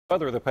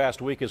Weather the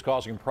past week is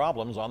causing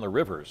problems on the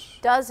rivers.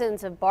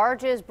 Dozens of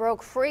barges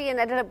broke free and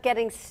ended up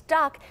getting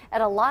stuck at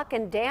a lock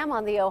and dam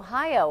on the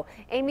Ohio.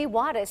 Amy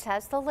Wattis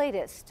has the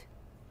latest.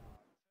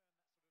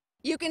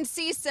 You can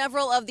see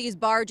several of these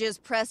barges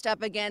pressed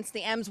up against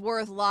the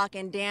Emsworth lock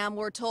and dam.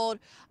 We're told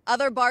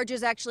other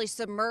barges actually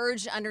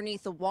submerged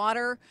underneath the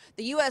water.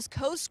 The U.S.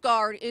 Coast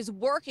Guard is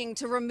working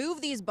to remove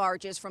these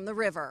barges from the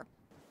river.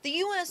 The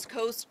U.S.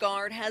 Coast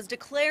Guard has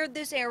declared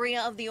this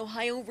area of the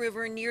Ohio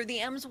River near the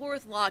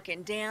Emsworth Lock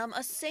and Dam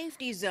a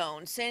safety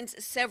zone since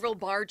several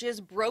barges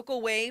broke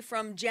away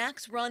from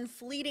Jack's Run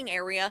fleeting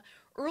area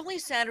early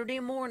Saturday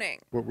morning.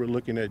 What we're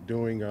looking at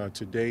doing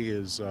today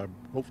is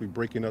hopefully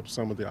breaking up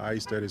some of the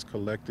ice that is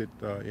collected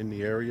in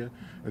the area.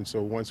 And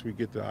so once we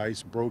get the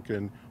ice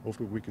broken,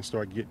 hopefully we can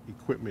start get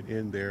equipment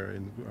in there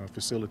and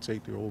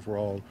facilitate the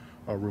overall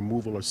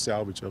removal or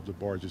salvage of the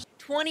barges.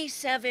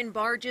 27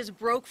 barges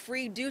broke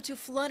free due to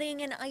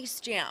flooding and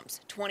ice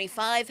jams.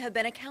 25 have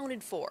been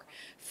accounted for.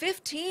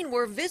 15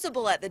 were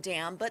visible at the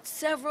dam, but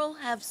several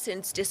have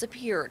since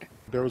disappeared.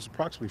 There was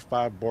approximately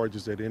 5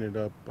 barges that ended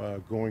up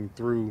going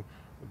through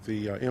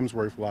the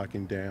Emsworth Lock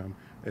and Dam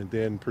and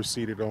then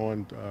proceeded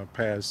on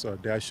past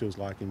Dashill's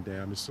Lock and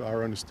Dam. It's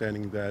our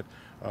understanding that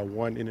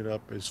one ended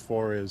up as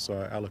far as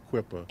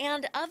Aliquippa.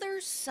 And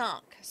others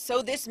sunk,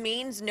 so this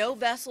means no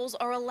vessels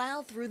are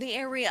allowed through the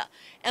area.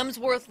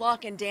 Emsworth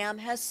Lock and Dam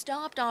has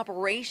stopped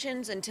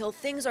operations until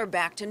things are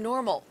back to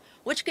normal,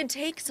 which could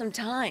take some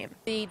time.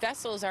 The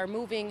vessels are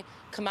moving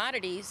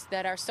commodities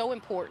that are so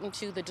important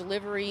to the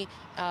delivery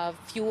of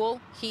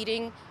fuel,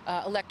 heating,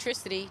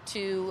 electricity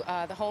to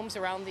the homes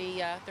around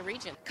the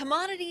region.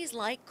 Commodities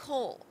like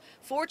coal.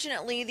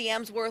 Fortunately, the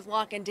Emsworth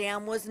Lock and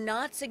Dam was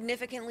not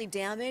significantly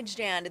damaged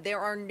and there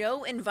are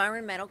no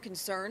environmental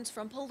concerns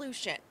from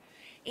pollution.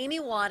 Amy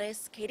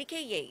Wattis,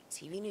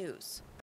 KDKA-TV News.